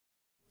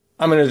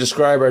I'm going to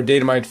describe our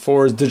Datamite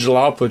 4's digital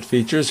output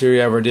features. Here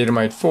you have our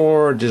Datamite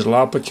 4, digital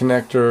output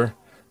connector,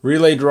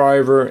 relay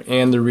driver,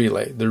 and the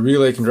relay. The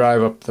relay can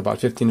drive up to about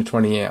 15 to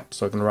 20 amps,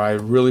 so it can ride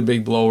really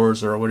big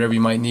blowers or whatever you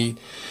might need.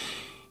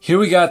 Here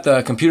we got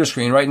the computer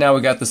screen. Right now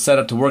we got the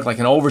setup to work like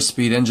an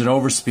overspeed, engine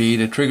overspeed.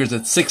 It triggers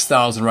at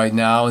 6,000 right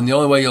now, and the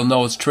only way you'll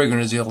know it's triggering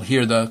is you'll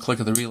hear the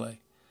click of the relay.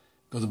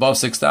 It goes above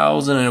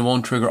 6,000 and it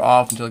won't trigger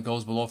off until it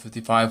goes below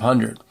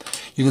 5,500.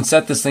 You can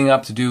set this thing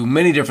up to do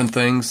many different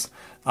things.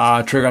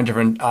 Trigger on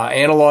different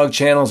analog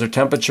channels or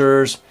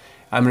temperatures.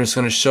 I'm just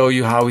going to show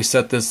you how we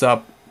set this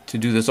up to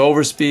do this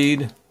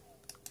overspeed.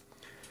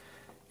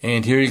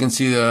 And here you can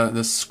see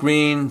the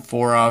screen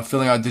for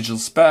filling out digital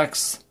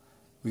specs.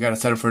 We got it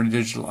set up for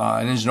digital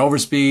an engine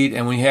overspeed,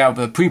 and we have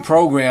the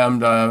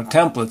pre-programmed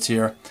templates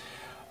here.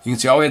 You can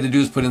see all we had to do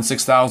is put in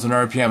 6,000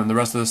 RPM, and the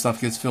rest of the stuff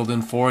gets filled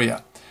in for you.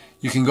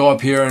 You can go up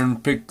here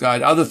and pick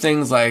other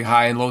things like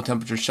high and low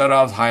temperature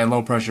shutoffs, high and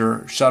low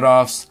pressure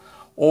shutoffs,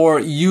 or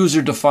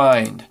user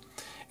defined.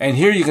 And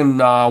here you can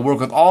work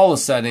with all the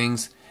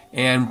settings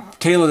and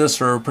tailor this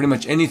for pretty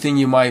much anything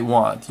you might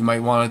want. You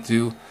might want it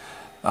to,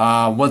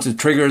 once it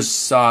triggers,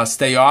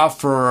 stay off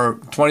for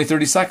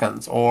 20-30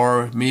 seconds,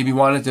 or maybe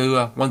want it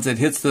to, once it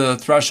hits the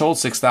threshold,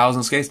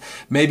 6,000 case,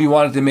 maybe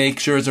want it to make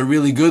sure it's a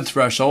really good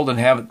threshold and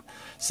have it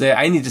say,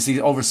 I need to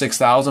see over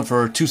 6,000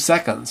 for 2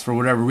 seconds for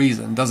whatever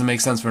reason. It doesn't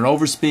make sense for an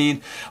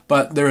overspeed,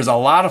 but there's a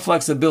lot of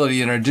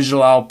flexibility in our digital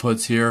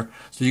outputs here,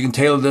 so you can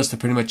tailor this to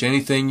pretty much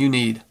anything you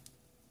need.